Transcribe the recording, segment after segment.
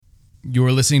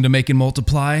You're listening to Make and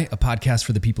Multiply, a podcast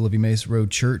for the people of Emmaus Road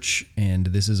Church, and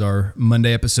this is our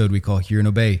Monday episode we call Hear and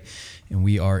Obey, and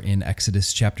we are in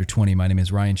Exodus chapter 20. My name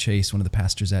is Ryan Chase, one of the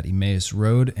pastors at Emmaus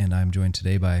Road, and I'm joined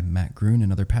today by Matt Grun,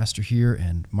 another pastor here,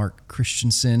 and Mark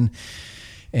Christensen,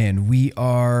 and we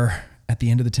are at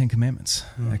the end of the Ten Commandments,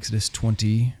 Exodus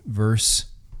 20, verse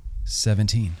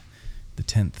 17, the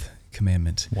 10th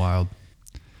commandment. Wild.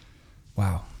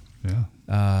 Wow. Yeah.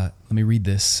 Let me read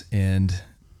this, and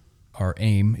our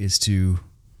aim is to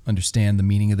understand the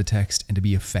meaning of the text and to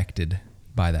be affected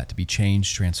by that, to be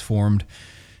changed, transformed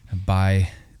by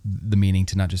the meaning,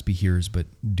 to not just be hearers, but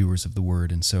doers of the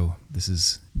word. And so this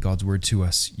is God's word to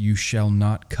us. You shall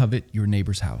not covet your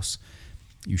neighbor's house.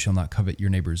 You shall not covet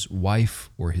your neighbor's wife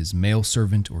or his male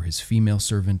servant or his female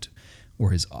servant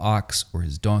or his ox or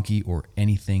his donkey or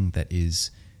anything that is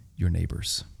your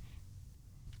neighbor's.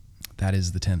 That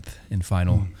is the 10th and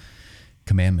final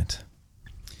commandment.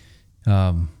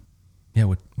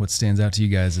 What stands out to you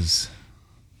guys as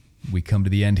we come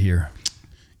to the end here?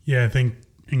 Yeah, I think,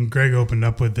 and Greg opened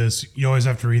up with this, you always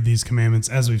have to read these commandments,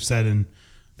 as we've said in,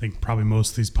 I think, probably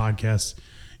most of these podcasts,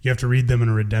 you have to read them in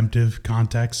a redemptive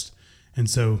context. And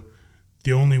so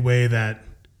the only way that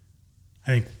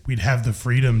I think we'd have the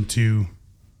freedom to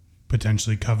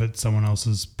potentially covet someone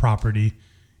else's property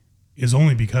is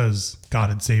only because God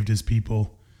had saved his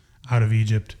people out of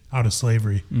Egypt, out of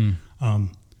slavery.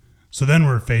 So then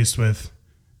we're faced with,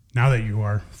 now that you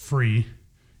are free,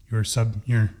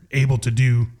 you're able to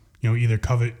do, either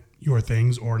covet your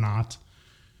things or not.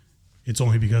 It's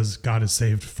only because God is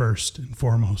saved first and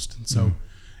foremost. And so,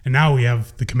 and now we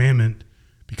have the commandment,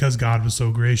 because God was so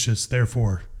gracious,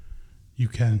 therefore you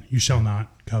shall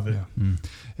not covet.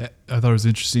 Yeah. I thought it was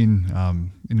interesting,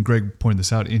 and Greg pointed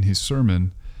this out in his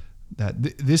sermon, that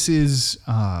this is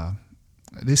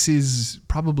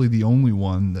probably the only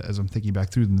one that, as I'm thinking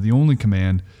back through them, the only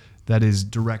command that is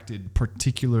directed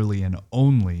particularly and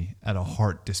only at a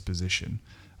heart disposition.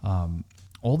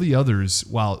 All the others,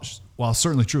 while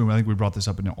certainly true, and I think we brought this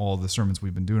up in all the sermons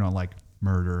we've been doing on like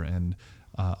murder and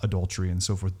adultery and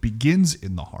so forth, begins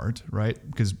in the heart, right?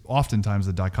 Because oftentimes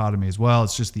the dichotomy is, well,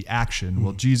 it's just the action.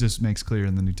 Well, Jesus makes clear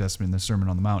in the New Testament, in the Sermon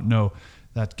on the Mount, no,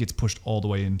 that gets pushed all the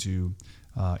way into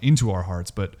our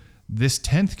hearts. But this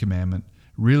 10th commandment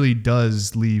really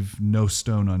does leave no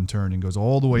stone unturned and goes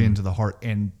all the way into the heart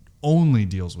and only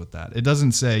deals with that. It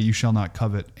doesn't say you shall not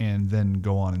covet and then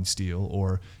go on and steal,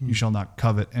 or you shall not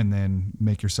covet and then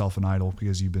make yourself an idol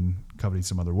because you've been coveting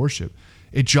some other worship.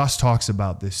 It just talks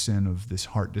about this sin of this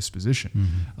heart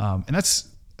disposition. And that's,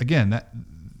 again,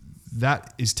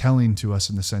 that is telling to us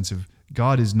in the sense of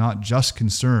God is not just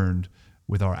concerned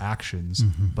with our actions,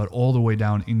 but all the way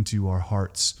down into our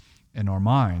hearts and our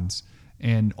minds.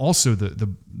 And also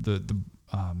the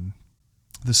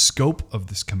scope of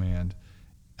this command,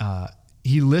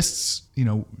 he lists,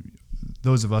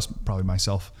 those of us, probably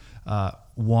myself,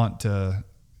 want to,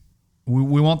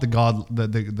 we want the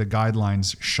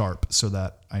guidelines sharp so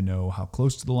that I know how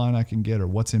close to the line I can get or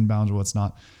what's in bounds or what's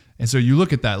not. And so you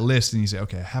look at that list and you say,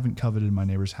 okay, I haven't coveted my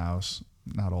neighbor's house,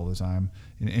 not all the time.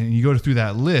 And you go through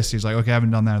that list, he's like, okay, I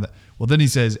haven't done that. Well, then he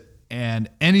says, and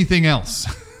anything else.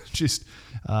 Just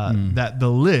that the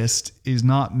list is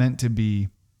not meant to be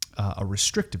a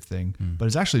restrictive thing, but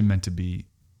it's actually meant to be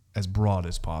as broad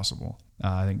as possible.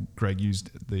 I think Greg used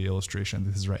the illustration.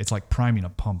 This is right. It's like priming a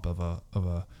pump of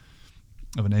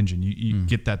an engine. You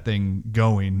get that thing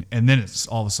going, and then it's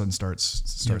all of a sudden starts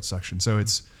suction. So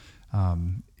it's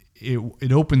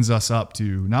it opens us up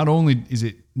to, not only is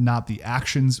it not the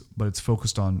actions, but it's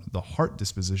focused on the heart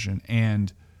disposition,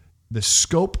 and the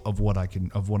scope of what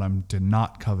I'm to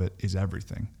not covet is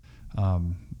everything.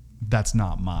 That's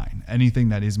not mine. Anything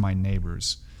that is my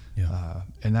neighbor's.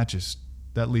 And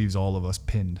that leaves all of us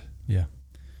pinned. Yeah.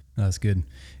 No, that's good.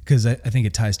 Because I think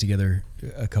it ties together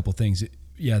a couple things.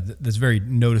 That's very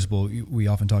noticeable. We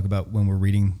often talk about when we're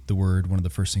reading the word, one of the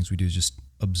first things we do is just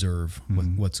observe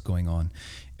what's going on.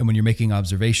 And when you're making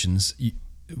observations,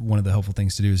 one of the helpful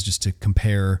things to do is just to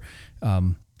compare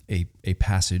a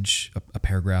passage, a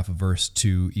paragraph, a verse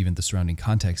to even the surrounding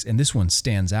context. And this one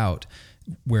stands out,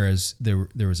 whereas there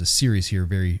was a series here,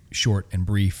 very short and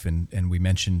brief, and we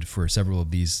mentioned for several of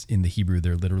these in the Hebrew,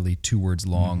 they're literally 2 words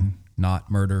long,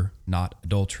 not murder, not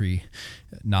adultery,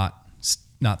 not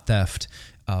theft.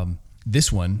 This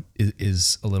one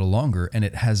is a little longer, and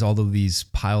it has all of these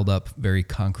piled up, very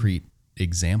concrete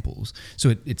examples.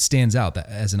 So it stands out that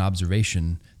as an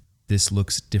observation, this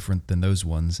looks different than those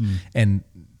ones. And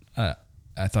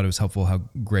I thought it was helpful how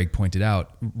Greg pointed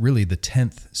out, really the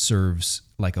 10th serves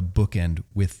like a bookend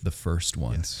with the first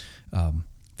one. Yes.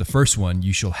 The first one,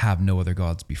 you shall have no other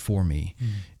gods before me.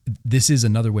 this is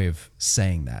another way of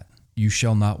saying that. You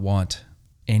shall not want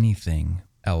anything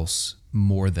else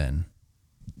more than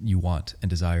you want and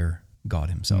desire God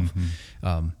himself.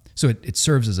 So it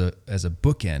serves as a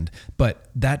bookend, but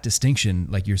that distinction,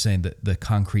 like you're saying, the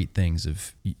concrete things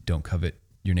of don't covet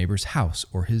your neighbor's house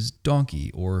or his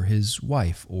donkey or his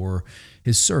wife or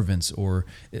his servants or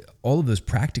all of those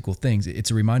practical things. It's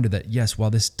a reminder that yes,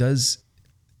 while this does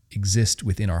exist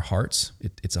within our hearts,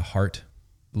 it's a heart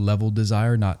level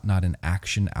desire, not an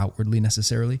action outwardly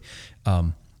necessarily.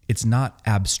 It's not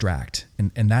abstract.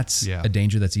 And that's a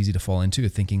danger that's easy to fall into,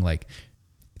 thinking like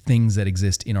things that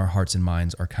exist in our hearts and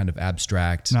minds are kind of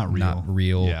abstract, not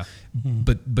real. Yeah.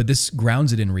 But this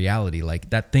grounds it in reality.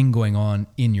 Like that thing going on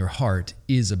in your heart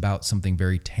is about something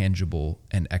very tangible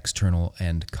and external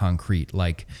and concrete,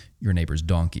 like your neighbor's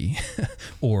donkey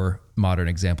or modern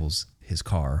examples, his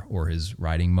car or his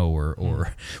riding mower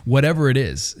or whatever it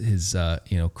is, his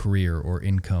career or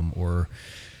income or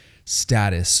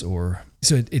status, or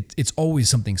so it's always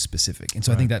something specific. And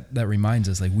so I think that reminds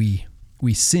us, like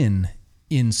we sin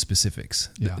in specifics.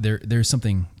 Yeah. There's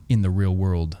something in the real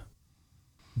world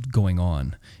going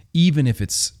on, even if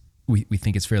it's we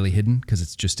think it's fairly hidden because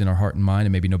it's just in our heart and mind,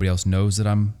 and maybe nobody else knows that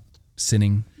I'm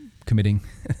sinning, committing,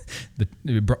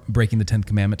 breaking the 10th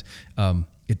commandment.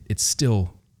 It's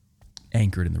still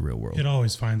anchored in the real world. It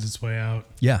always finds its way out.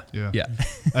 Yeah.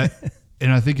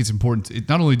 And I think it's important.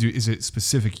 Not only is it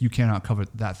specific, you cannot covet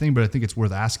that thing, but I think it's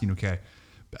worth asking. Okay,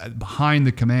 behind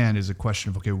the command is a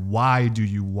question of, okay, why do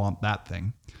you want that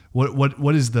thing?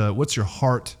 What's your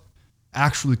heart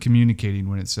actually communicating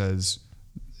when it says,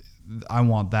 I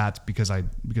want that because I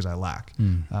lack?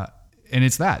 And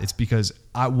it's because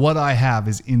what I have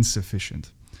is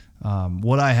insufficient.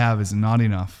 What I have is not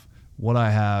enough. What I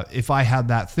have, if I had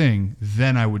that thing,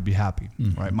 then I would be happy,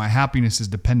 right? My happiness is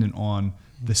dependent on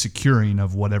the securing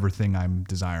of whatever thing I'm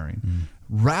desiring.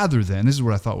 Rather than, this is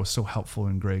what I thought was so helpful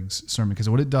in Greg's sermon, because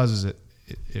what it does is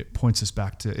it points us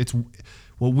back to, it's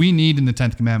what we need in the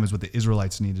 10th commandment is what the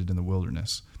Israelites needed in the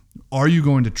wilderness. Are you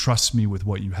going to trust me with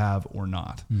what you have or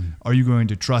not? Are you going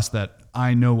to trust that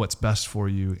I know what's best for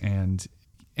you? And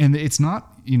it's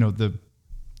not,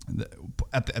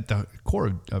 at the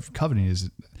core of coveting is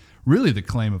really the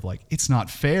claim of like, it's not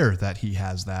fair that he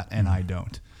has that and I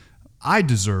don't. I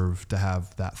deserve to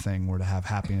have that thing or to have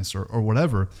happiness or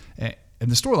whatever. And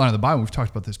the storyline of the Bible, we've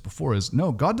talked about this before, is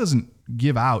no, God doesn't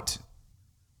give out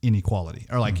inequality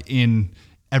or like in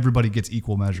everybody gets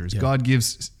equal measures. Yeah. God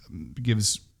gives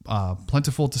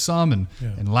plentiful to some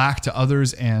and lack to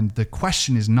others. And the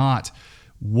question is not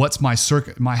what's my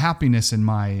happiness and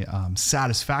my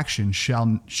satisfaction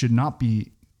should not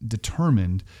be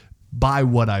determined by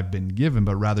what I've been given,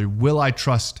 but rather will I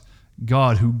trust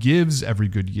God who gives every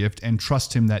good gift and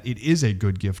trust him that it is a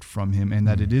good gift from him and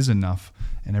that it is enough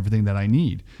and everything that I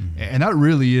need. And that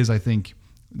really is, I think,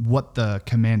 what the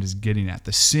command is getting at.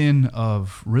 The sin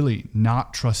of really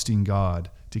not trusting God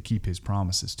to keep his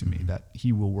promises to me, that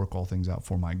he will work all things out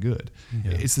for my good.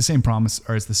 Yeah. It's the same promise,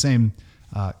 or it's the same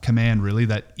command really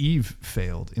that Eve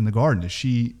failed in the garden.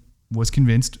 She was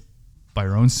convinced by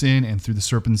her own sin and through the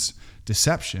serpent's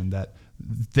deception that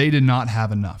they did not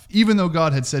have enough. Even though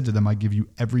God had said to them, I give you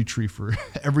every tree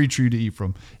to eat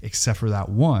from, except for that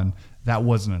one, that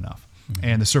wasn't enough.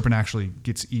 And the serpent actually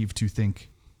gets Eve to think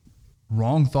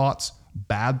wrong thoughts,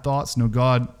 bad thoughts. No,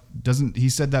 God doesn't. He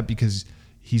said that because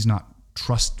he's not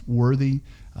trustworthy.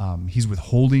 He's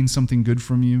withholding something good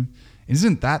from you.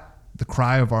 Isn't that the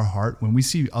cry of our heart when we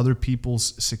see other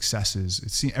people's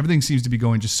successes? Everything seems to be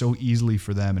going just so easily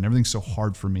for them and everything's so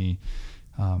hard for me.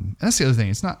 And that's the other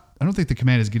thing. I don't think the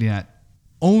command is getting at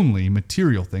only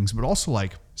material things, but also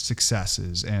like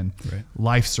successes and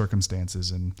life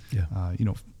circumstances and,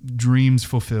 dreams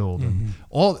fulfilled and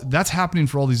all that's happening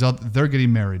for all these other, they're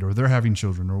getting married or they're having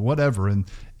children or whatever. And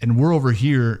we're over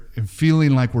here and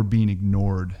feeling like we're being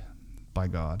ignored by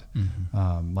God.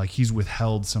 Like he's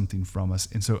withheld something from us.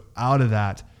 And so out of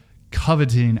that,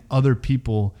 coveting other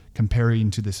people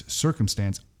comparing to this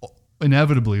circumstance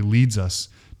inevitably leads us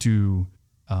to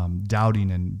doubting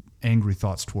and angry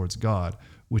thoughts towards God,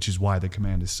 which is why the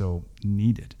command is so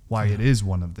needed, why it is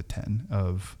one of the 10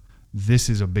 of this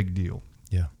is a big deal.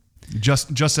 Yeah.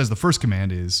 Just as the first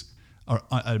command is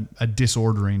a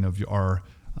disordering of our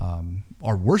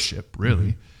worship,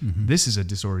 really, this is a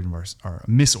disordering of our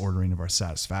misordering of our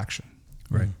satisfaction.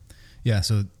 Right. Yeah.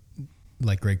 So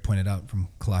like Greg pointed out from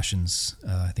Colossians,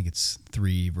 I think it's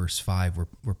 3 verse 5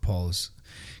 where Paul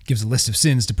gives a list of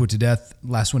sins to put to death.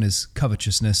 Last one is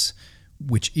covetousness,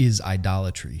 which is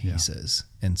idolatry, he says.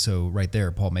 And so right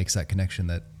there, Paul makes that connection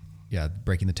that,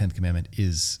 breaking the 10th commandment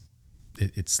is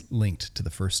it's linked to the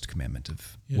first commandment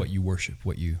of what you worship,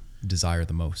 what you desire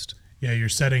the most. Yeah, you're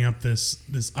setting up this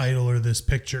idol or this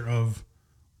picture of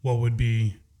what would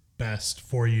be best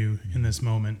for you in this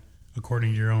moment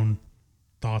according to your own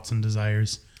thoughts and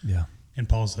desires. Yeah. And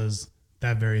Paul says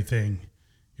that very thing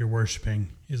you're worshiping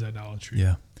is idolatry.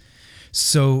 Yeah.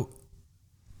 So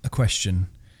a question,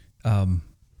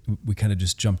 we kind of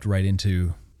just jumped right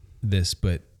into this,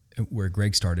 but where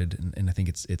Greg started, and I think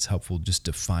it's helpful just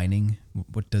defining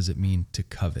what does it mean to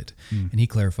covet. And he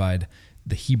clarified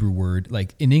the Hebrew word,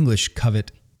 like in English,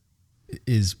 covet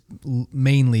is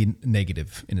mainly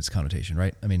negative in its connotation,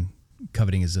 right? I mean,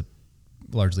 coveting is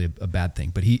largely a bad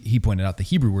thing, but he pointed out the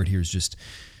Hebrew word here is just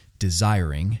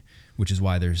desiring, which is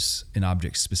why there's an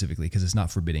object specifically, because it's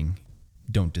not forbidding,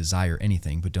 don't desire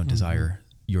anything, but don't desire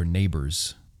your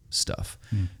neighbor's stuff.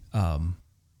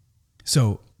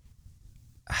 So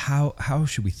how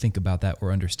should we think about that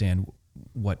or understand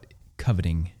what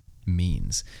coveting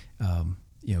means?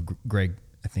 Greg,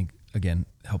 I think, again,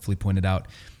 helpfully pointed out,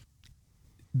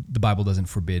 the Bible doesn't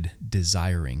forbid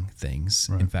desiring things.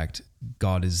 Right. In fact,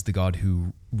 God is the God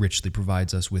who richly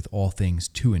provides us with all things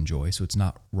to enjoy. So it's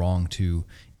not wrong to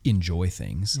enjoy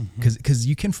things, because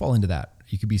you can fall into that.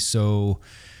 You could be you're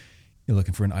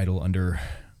looking for an idol under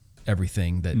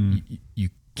everything that you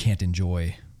can't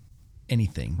enjoy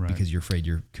anything, right, because you're afraid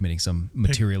you're committing some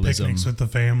materialism. Picnics with the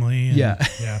family. Yeah.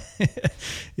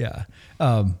 Yeah.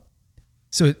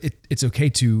 So it's okay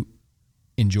to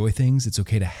enjoy things. It's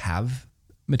okay to have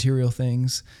material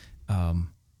things.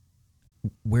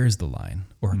 Where's the line,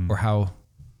 or how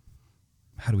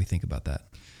do we think about that?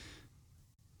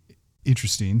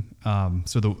 Interesting.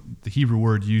 So the Hebrew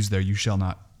word used there, you shall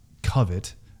not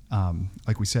covet.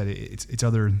 Like we said, it's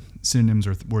other synonyms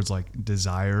or words like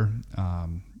desire.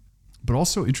 But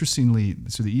also interestingly,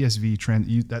 so the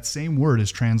ESV, that same word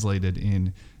is translated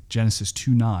in Genesis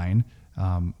 2:9,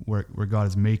 where God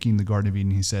is making the Garden of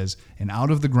Eden. He says, and out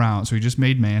of the ground, so he just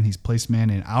made man, he's placed man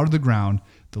in, out of the ground,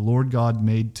 the Lord God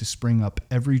made to spring up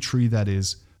every tree that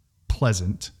is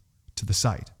pleasant to the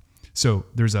sight. So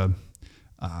there's a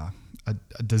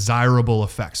desirable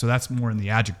effect. So that's more in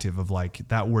the adjective of like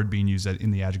that word being used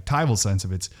in the adjectival sense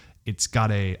of it's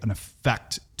got an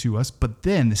effect to us. But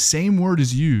then the same word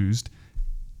is used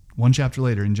one chapter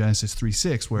later in Genesis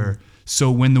 3:6, where so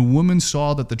when the woman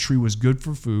saw that the tree was good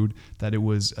for food, that it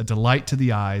was a delight to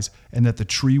the eyes, and that the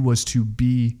tree was to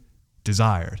be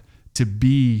desired, to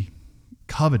be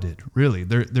coveted. Really,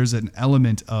 there's an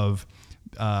element of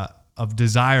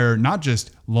desire, not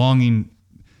just longing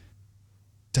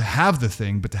to have the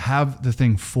thing, but to have the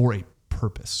thing for a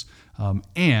purpose,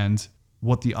 and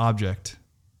what the object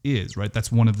is, right?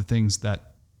 That's one of the things that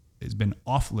has been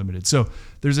off limited. So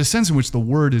there's a sense in which the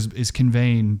word is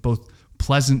conveying both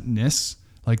pleasantness,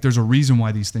 like there's a reason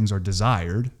why these things are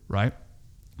desired, right?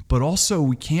 But also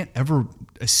we can't ever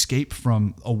escape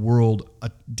from a world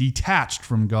detached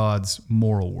from God's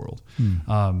moral world.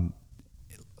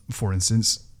 For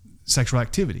instance, sexual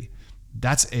activity.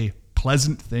 That's a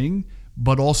pleasant thing,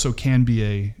 but also can be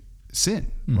a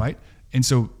sin, right? And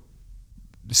so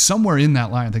somewhere in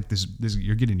that line, I think this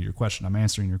you're getting to your question. I'm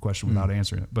answering your question without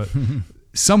answering it, but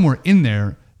somewhere in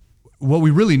there, what we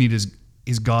really need is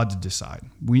God to decide.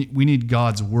 We need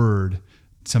God's word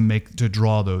to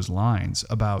draw those lines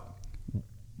about,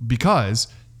 because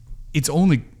it's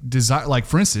only desire. Like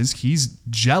for instance, he's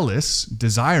jealous,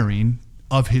 desiring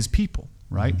of his people,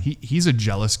 right? He's a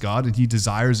jealous God, and he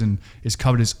desires and is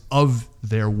covetous of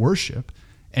their worship,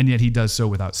 and yet he does so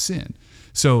without sin.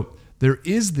 So there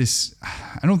is this,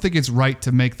 I don't think it's right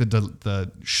to make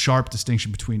the sharp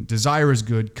distinction between desire is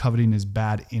good, coveting is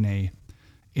bad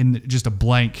in just a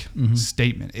blank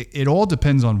statement. It all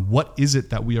depends on what is it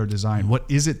that we are desiring, what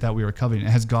is it that we are coveting.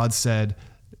 Has God said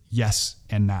yes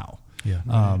and now? Yeah.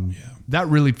 That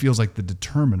really feels like the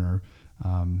determiner,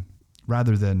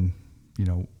 rather than,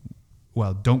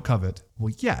 well, don't covet.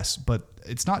 Well, yes, but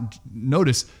it's not,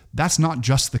 notice that's not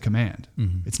just the command.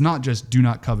 It's not just do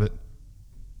not covet,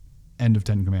 end of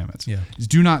 10 commandments. Yeah. It's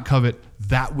do not covet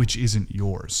that which isn't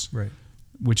yours. Right.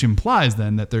 Which implies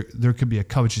then that there could be a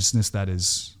covetousness that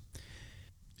is.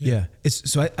 Yeah. It's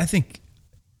so I think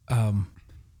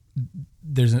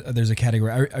there's a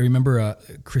category. I remember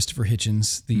Christopher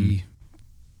Hitchens, the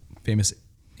famous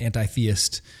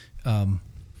anti-theist.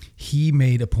 He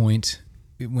made a point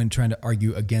when trying to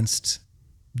argue against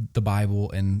the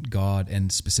Bible and God, and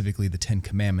specifically the 10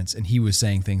 commandments. And he was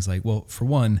saying things like, well, for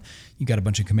one, you got a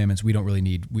bunch of commandments we don't really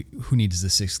need. Who needs the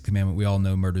 6th commandment? We all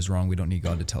know murder's wrong. We don't need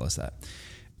God to tell us that.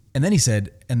 And then he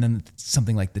said, and then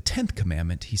something like the 10th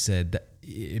commandment, he said that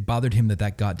it bothered him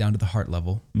that got down to the heart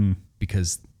level,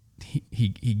 because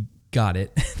he got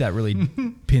it. That really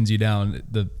pins you down,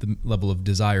 the level of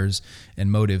desires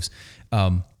and motives.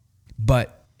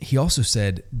 But he also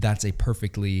said that's a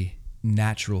perfectly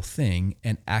natural thing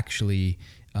and actually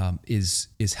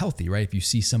is healthy, right? If you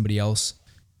see somebody else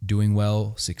doing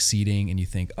well, succeeding, and you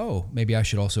think, oh, maybe I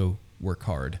should also work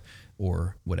hard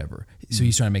or whatever. So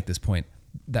he's trying to make this point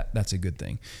that that's a good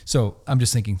thing. So I'm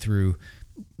just thinking through,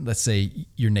 let's say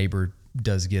your neighbor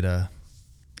does get a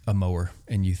mower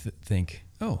and you think,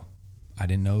 oh, I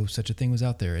didn't know such a thing was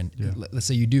out there. And let's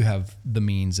say you do have the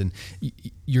means and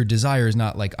your desire is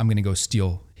not like, I'm going to go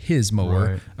steal his mower.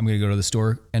 Right. I'm going to go to the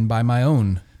store and buy my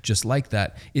own just like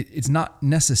that. It's not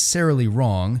necessarily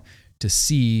wrong to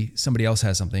see somebody else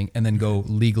has something and then go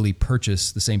legally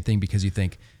purchase the same thing because you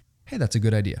think, hey, that's a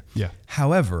good idea. Yeah.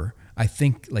 However, I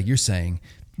think, like you're saying,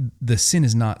 the sin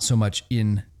is not so much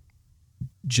in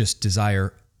just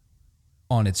desire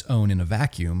on its own in a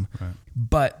vacuum, right.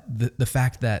 but the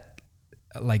fact that,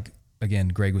 like, again,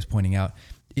 Greg was pointing out,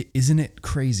 isn't it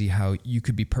crazy how you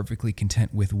could be perfectly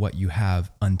content with what you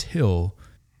have until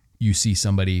you see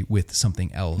somebody with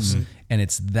something else. Mm-hmm. And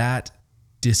it's that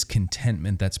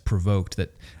discontentment that's provoked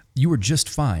that you were just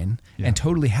fine and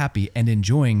totally happy and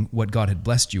enjoying what God had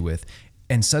blessed you with.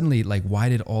 And suddenly, like, why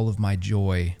did all of my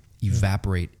joy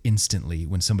evaporate instantly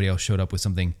when somebody else showed up with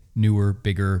something newer,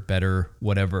 bigger, better,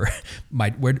 whatever?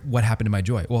 What happened to my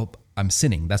joy? Well, I'm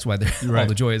sinning. That's why all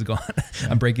the joy is gone.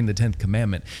 I'm breaking the 10th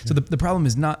commandment. So the problem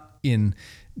is not in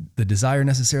the desire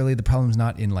necessarily. The problem is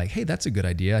not in like, hey, that's a good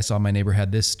idea. I saw my neighbor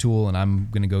had this tool and I'm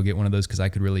going to go get one of those because I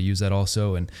could really use that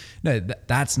also. And no,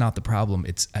 that's not the problem.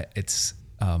 It's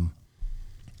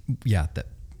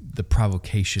the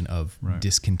provocation of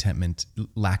discontentment,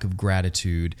 lack of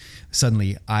gratitude.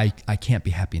 Suddenly I can't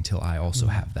be happy until I also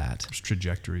have that. There's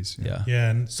trajectories. Yeah.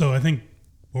 And so I think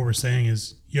what we're saying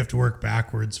is you have to work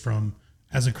backwards from,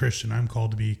 as a Christian, I'm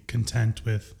called to be content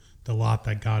with the lot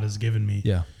that God has given me.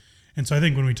 Yeah. And so I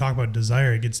think when we talk about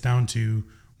desire, it gets down to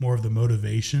more of the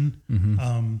motivation.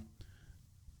 Mm-hmm.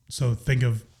 So think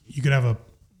of,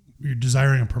 you're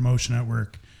desiring a promotion at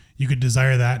work. You could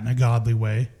desire that in a godly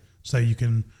way so that you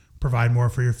can provide more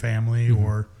for your family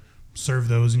or serve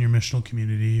those in your missional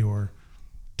community or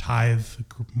tithe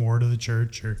more to the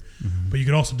church. But you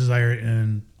could also desire it in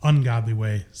an ungodly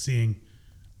way, seeing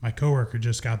my coworker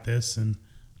just got this and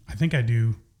I think I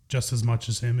do just as much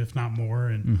as him, if not more,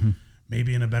 and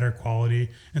maybe in a better quality.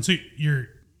 And so you're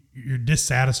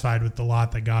dissatisfied with the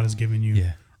lot that God has given you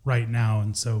right now.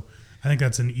 And so I think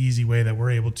that's an easy way that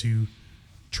we're able to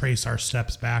trace our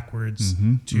steps backwards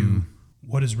to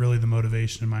what is really the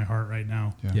motivation in my heart right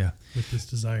now with this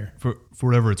desire. For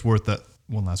whatever it's worth, that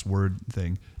one last word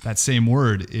thing, that same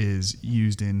word is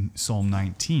used in Psalm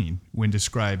 19 when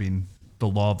describing the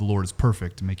law of the Lord is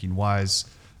perfect, making wise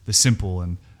the simple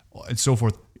and so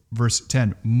forth. Verse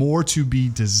 10, more to be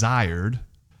desired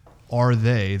are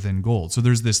they than gold. So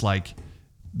there's this we're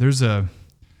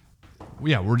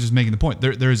just making the point.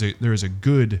 There is a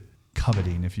good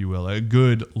coveting, if you will, a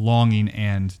good longing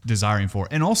and desiring for.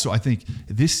 And also I think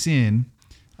this sin,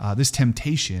 this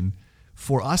temptation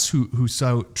for us who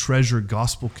so treasure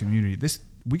gospel community,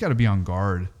 we got to be on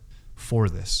guard for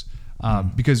this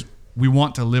because we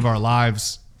want to live our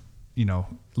lives,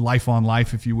 life on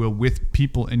life, if you will, with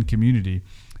people in community.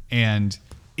 And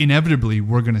inevitably,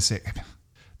 we're going to say,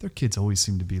 their kids always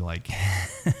seem to be like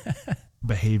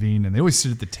behaving and they always sit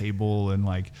at the table and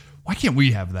like, why can't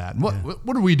we have that? And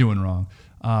what are we doing wrong?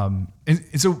 And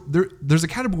so there's a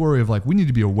category of like, we need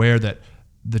to be aware that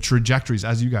the trajectories,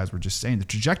 as you guys were just saying, the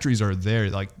trajectories are there.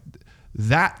 Like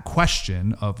that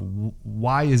question of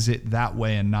why is it that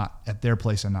way and not at their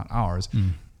place and not ours,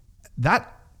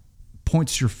 that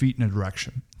points your feet in a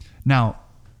direction. Now,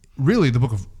 really the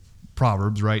book of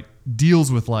Proverbs, right,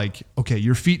 deals with like, okay,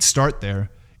 your feet start there.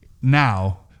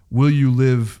 Now, will you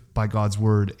live by God's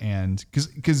word? And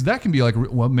because that can be like,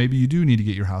 well, maybe you do need to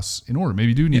get your house in order. Maybe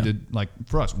you do need to, like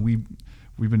for us, we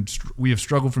have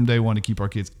struggled from day one to keep our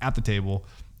kids at the table.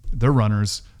 They're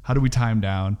runners. How do we tie them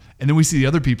down? And then we see the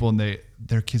other people and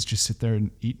their kids just sit there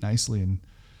and eat nicely and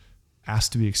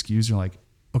ask to be excused. And like,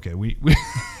 okay, we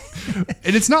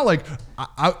and it's not like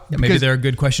maybe there are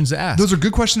good questions to ask. Those are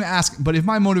good questions to ask. But if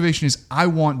my motivation is I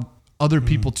want other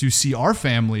people to see our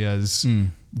family as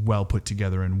well put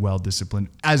together and well disciplined,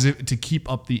 as if to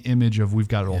keep up the image of we've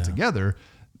got it all together,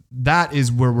 that is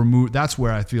where we're that's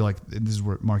where I feel like this is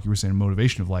where Mark, you were saying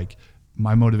motivation of like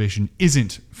my motivation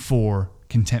isn't for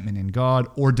contentment in God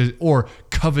or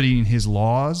coveting his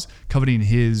laws, coveting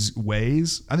his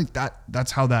ways. I think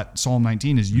that's how that Psalm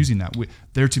 19 is using that.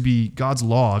 There to be God's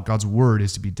law, God's word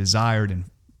is to be desired and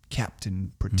kept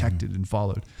and protected and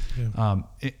followed. Yeah.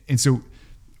 And so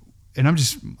and I'm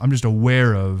just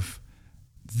aware of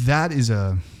that it's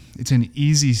an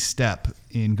easy step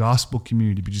in gospel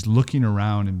community, but just looking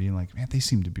around and being like, man, they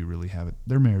seem to be really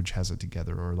their marriage has it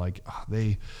together, or like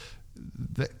they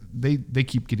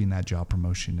keep getting that job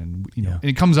promotion, and and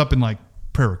it comes up in like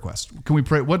prayer requests. Can we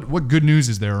pray? What good news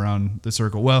is there around the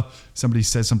circle? Well, somebody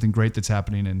says something great that's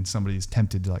happening, and somebody's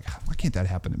tempted to like, why can't that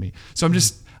happen to me? So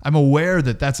I'm aware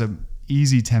that that's a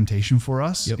easy temptation for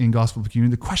us in gospel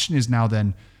community. The question is now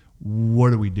then,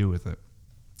 what do we do with it?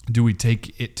 Do we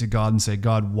take it to God and say,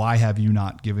 God, why have you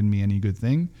not given me any good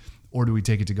thing? Or do we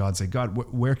take it to God and say, God,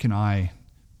 where can I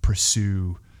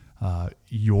pursue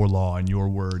your law and your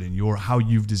word and how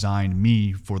you've designed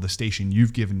me for the station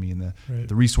you've given me and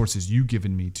the resources you've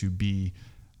given me to be,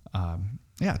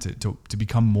 to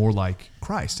become more like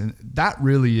Christ? And that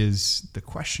really is the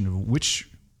question of which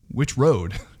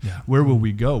road, where will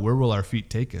we go? Where will our feet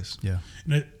take us? Yeah.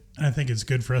 And I think it's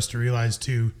good for us to realize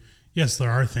too, yes,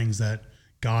 there are things that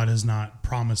God has not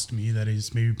promised me that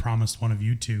he's maybe promised one of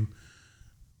you to,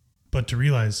 but to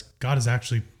realize God has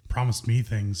actually promised me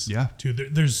things too.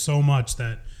 There's so much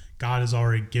that God has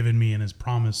already given me and has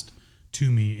promised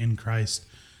to me in Christ.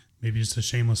 Maybe just a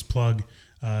shameless plug.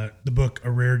 The book,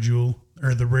 The Rare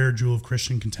Jewel of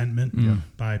Christian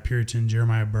Contentment by Puritan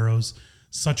Jeremiah Burroughs.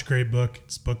 Such a great book.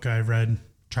 It's a book I've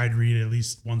tried to read at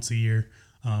least once a year,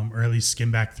 or at least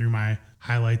skim back through my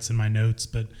highlights and my notes.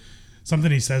 But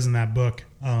something he says in that book,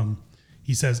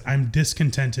 he says, I'm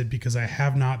discontented because I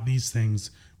have not these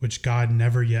things which God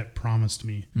never yet promised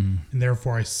me. And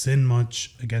therefore I sin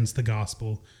much against the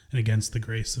gospel and against the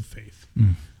grace of faith.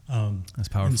 That's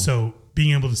powerful. And so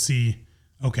being able to see,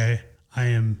 okay, I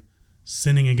am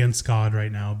sinning against God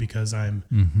right now because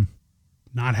I'm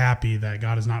not happy that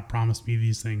God has not promised me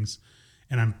these things.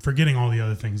 And I'm forgetting all the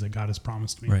other things that God has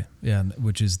promised me. Right. Yeah.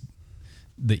 Which is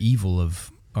the evil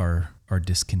of our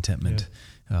discontentment,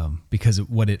 because of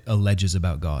what it alleges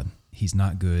about God. He's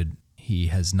not good. He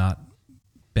has not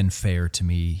been fair to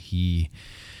me. He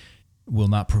will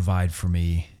not provide for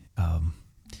me.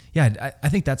 I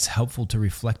think that's helpful to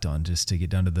reflect on, just to get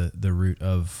down to the root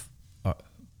of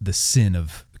the sin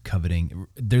of coveting.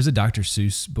 There's a Dr.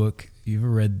 Seuss book. You ever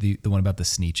read the one about the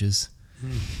Sneetches?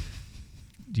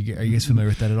 Are you guys familiar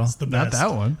with that at all? It's the best. Not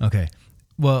that one. Okay.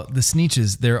 Well, the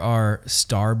Sneetches, there are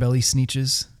star belly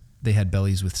Sneetches. They had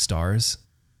bellies with stars.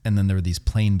 And then there were these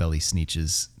plain belly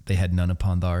Sneetches. They had none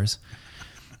upon theirs.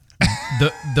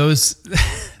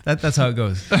 That's how it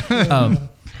goes.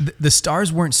 The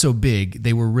stars weren't so big.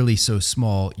 They were really so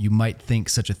small. You might think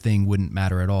such a thing wouldn't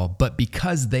matter at all. But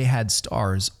because they had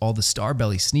stars, all the star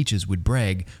belly Sneetches would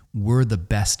brag, we're the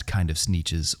best kind of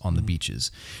Sneetches on the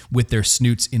beaches. With their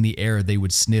snoots in the air, they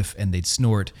would sniff and they'd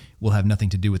snort. We'll have nothing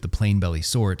to do with the plain belly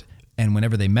sort. And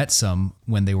whenever they met some,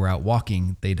 when they were out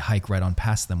walking, they'd hike right on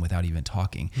past them without even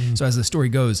talking. So as the story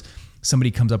goes,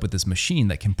 somebody comes up with this machine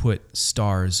that can put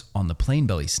stars on the plain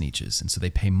belly Sneetches. And so they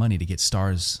pay money to get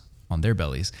stars on their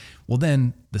bellies. Well,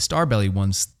 then the star belly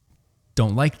ones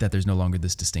don't like that there's no longer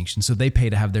this distinction. So they pay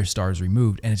to have their stars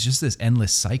removed. And it's just this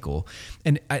endless cycle.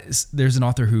 And there's an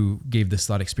author who gave this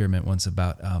thought experiment once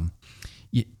about,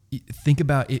 think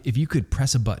about if you could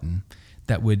press a button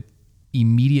that would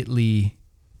immediately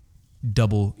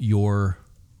double your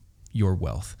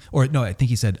wealth. Or no, I think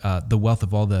he said the wealth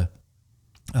of all the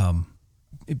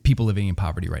people living in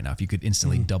poverty right now, if you could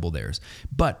instantly double theirs.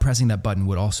 But pressing that button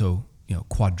would also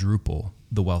quadruple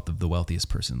the wealth of the wealthiest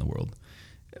person in the world,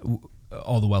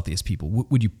 all the wealthiest people.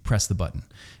 Would you press the button?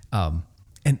 And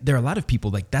there are a lot of people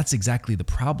like that's exactly the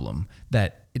problem,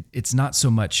 that it's not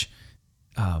so much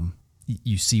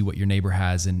you see what your neighbor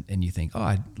has and you think, oh,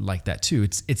 I'd like that too.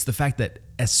 It's the fact that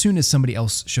as soon as somebody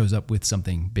else shows up with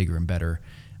something bigger and better,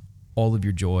 all of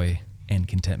your joy and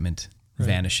contentment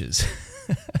vanishes.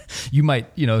 You might,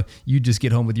 you just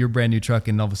get home with your brand new truck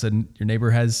and all of a sudden your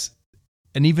neighbor has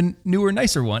an even newer,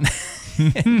 nicer one.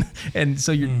 and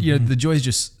so the joy is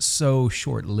just so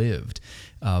short-lived.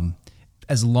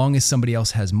 As long as somebody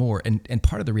else has more, and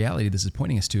part of the reality this is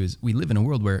pointing us to is we live in a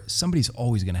world where somebody's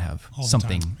always going to have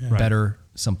something better,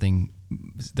 something,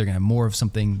 they're going to have more of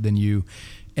something than you.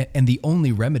 And the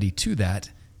only remedy to that,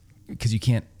 because you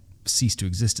can't cease to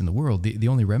exist in the world, the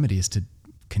only remedy is to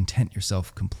content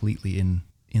yourself completely in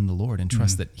the Lord and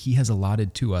trust that He has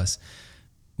allotted to us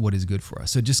what is good for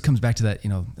us. So it just comes back to that,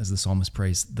 as the psalmist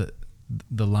prays,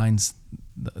 the lines,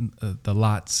 the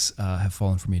lots have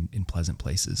fallen for me in pleasant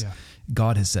places. Yeah.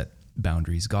 God has set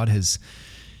boundaries. God has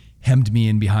hemmed me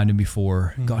in behind and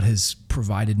before. God has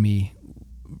provided me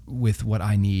with what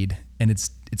I need, and it's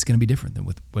going to be different than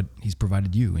with what He's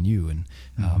provided you. And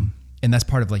that's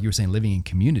part of, like you were saying, living in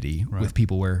community with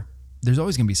people where there's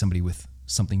always going to be somebody with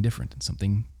something different and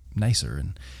something nicer.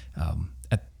 And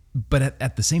but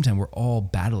at the same time, we're all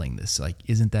battling this. Like,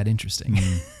 isn't that interesting?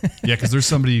 Yeah, because there's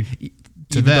somebody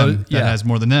to Even them though- that has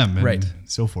more than them, and Right.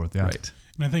 so forth. Yeah, Right.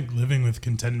 And I think living with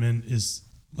contentment is,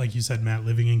 like you said, Matt,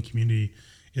 living in community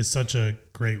is such a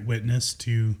great witness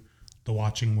to the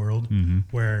watching world,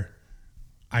 where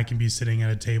I can be sitting at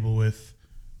a table with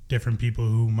different people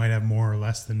who might have more or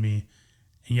less than me,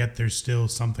 and yet there's still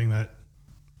something that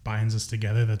binds us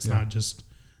together that's not just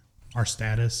our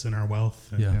status and our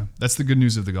wealth. And Yeah. That's the good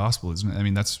news of the gospel, isn't it? I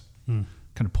mean, that's kind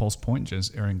of Paul's point,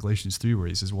 just in Galatians 3, where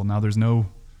he says, well, now there's no,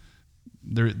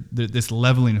 this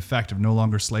leveling effect of no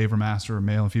longer slave or master or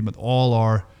male and female, but all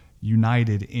are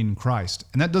united in Christ.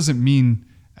 And that doesn't mean,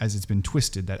 as it's been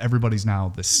twisted, that everybody's now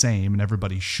the same and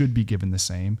everybody should be given the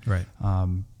same. Right.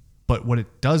 But what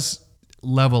it does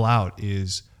level out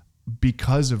is,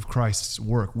 because of Christ's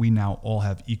work, we now all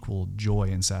have equal joy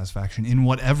and satisfaction in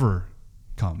whatever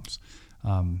comes.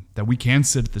 That we can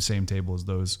sit at the same table as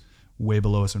those way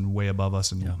below us and way above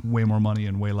us, and way more money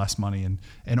and way less money,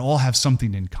 and all have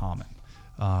something in common,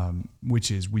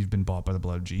 which is we've been bought by the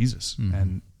blood of Jesus,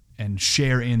 and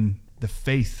share in the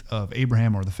faith of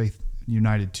Abraham, or the faith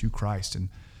united to Christ. And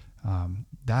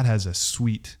that has a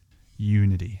sweet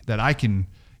unity that I can,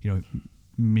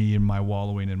 me and my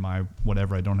wallowing in my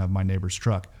whatever, I don't have my neighbor's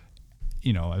truck,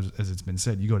 as it's been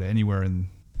said, you go to anywhere in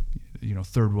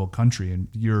third world country and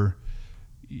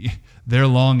they're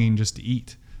longing just to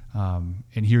eat,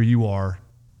 and here you are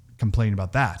complaining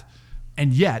about that,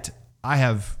 and yet I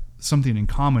have something in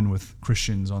common with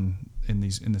Christians in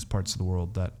this parts of the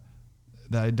world that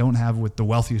I don't have with the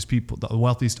wealthiest people, the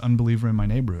wealthiest unbeliever in my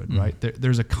neighborhood. Right?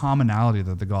 There's a commonality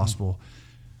that the gospel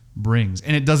brings,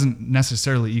 and it doesn't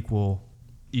necessarily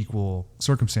equal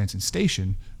circumstance and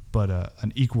station, but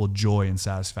an equal joy and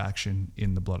satisfaction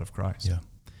in the blood of Christ. Yeah.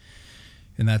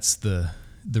 And that's the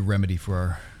remedy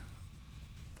for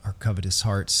our covetous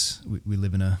hearts. We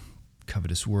live in a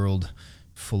covetous world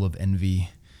full of envy.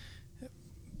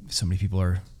 So many people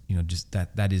are, just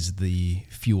that is the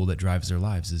fuel that drives their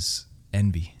lives, is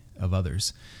envy of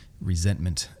others,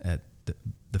 resentment at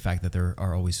the fact that there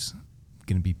are always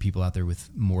going to be people out there with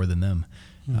more than them.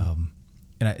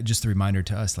 And just a reminder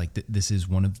to us, like this is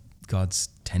one of God's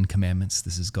 10 commandments.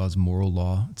 This is God's moral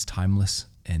law. It's timeless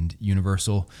and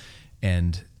universal.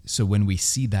 And so when we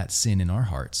see that sin in our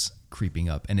hearts creeping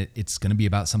up, and it's going to be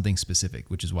about something specific,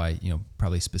 which is why,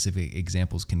 probably specific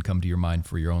examples can come to your mind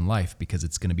for your own life, because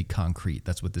it's going to be concrete.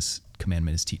 That's what this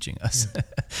commandment is teaching us. Yeah.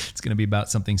 It's going to be about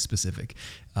something specific.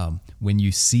 When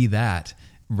you see that,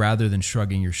 rather than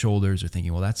shrugging your shoulders or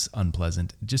thinking, well, that's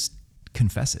unpleasant, just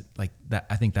confess it. Like that.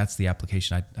 I think that's the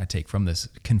application I take from this.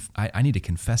 I need to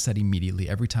confess that immediately.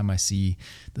 Every time I see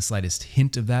the slightest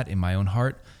hint of that in my own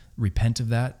heart, repent of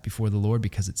that before the Lord,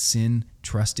 because it's sin,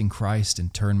 trust in Christ,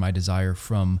 and turn my desire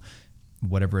from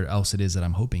whatever else it is that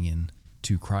I'm hoping in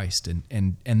to Christ. And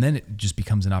then it just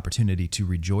becomes an opportunity to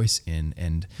rejoice in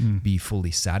and be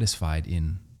fully satisfied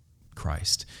in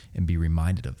Christ and be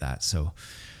reminded of that. So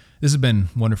this has been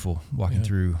wonderful walking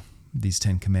through these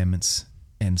 10 commandments.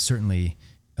 And certainly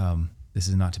this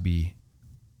is not to be,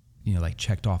 like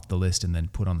checked off the list and then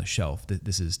put on the shelf.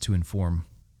 This is to inform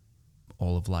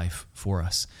all of life for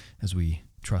us as we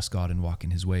trust God and walk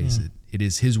in his ways. It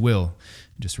is his will.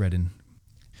 Just read in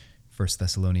 1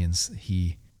 Thessalonians,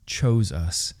 he chose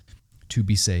us to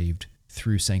be saved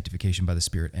through sanctification by the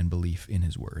Spirit and belief in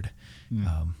his word.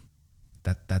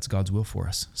 That's God's will for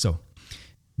us. So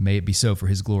may it be so for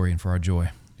his glory and for our joy.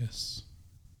 Yes.